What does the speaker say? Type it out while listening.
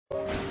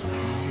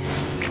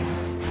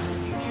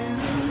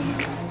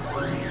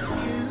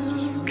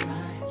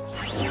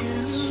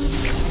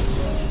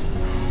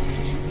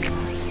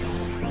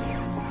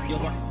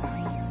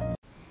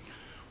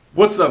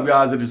What's up,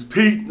 guys? It is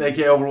Pete,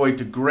 aka Overweight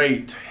to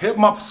Great. Hit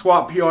my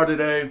squat PR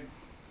today,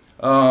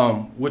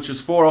 which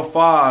is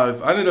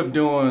 405. I ended up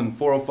doing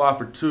 405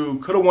 for 2.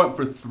 Could have went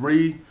for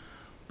 3,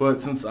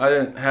 but since I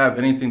didn't have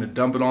anything to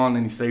dump it on,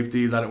 any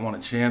safeties, I didn't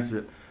want to chance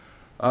it.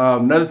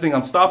 Another thing,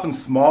 I'm stopping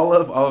small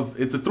of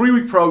it's a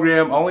 3-week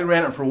program. I only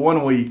ran it for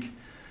 1 week,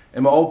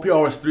 and my old PR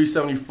was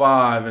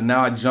 375, and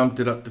now I jumped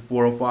it up to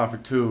 405 for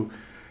 2.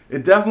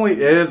 It definitely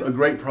is a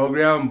great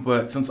program,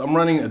 but since I'm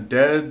running a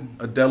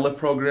deadlift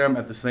program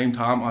at the same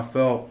time, I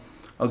felt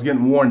I was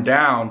getting worn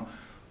down.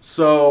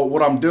 So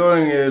what I'm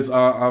doing is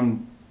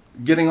I'm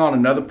getting on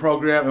another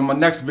program. In my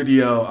next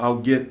video, I'll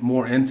get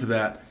more into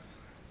that.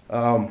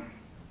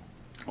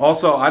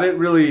 Also,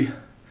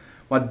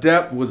 my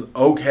depth was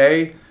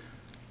okay,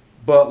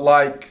 but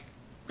like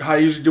how I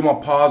usually do my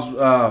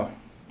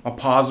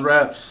pause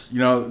reps, you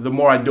know, the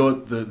more I do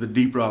it, the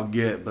deeper I'll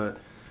get. But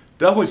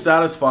definitely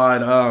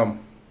satisfied.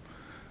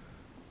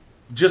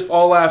 Just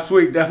all last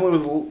week, definitely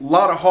was a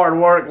lot of hard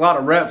work, a lot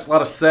of reps, a lot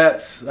of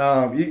sets,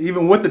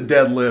 even with the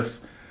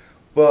deadlifts.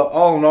 But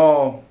all in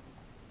all,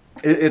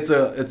 it's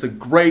a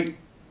great,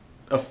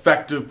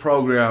 effective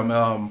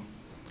program.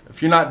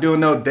 If you're not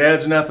doing no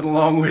deads or nothing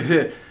along with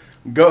it,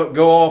 go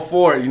all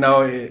for it. You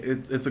know,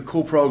 it's a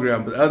cool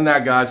program. But other than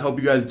that, guys, hope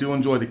you guys do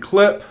enjoy the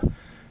clip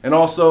and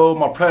also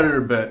my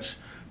Predator bench.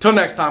 Till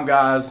next time,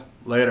 guys.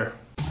 Later.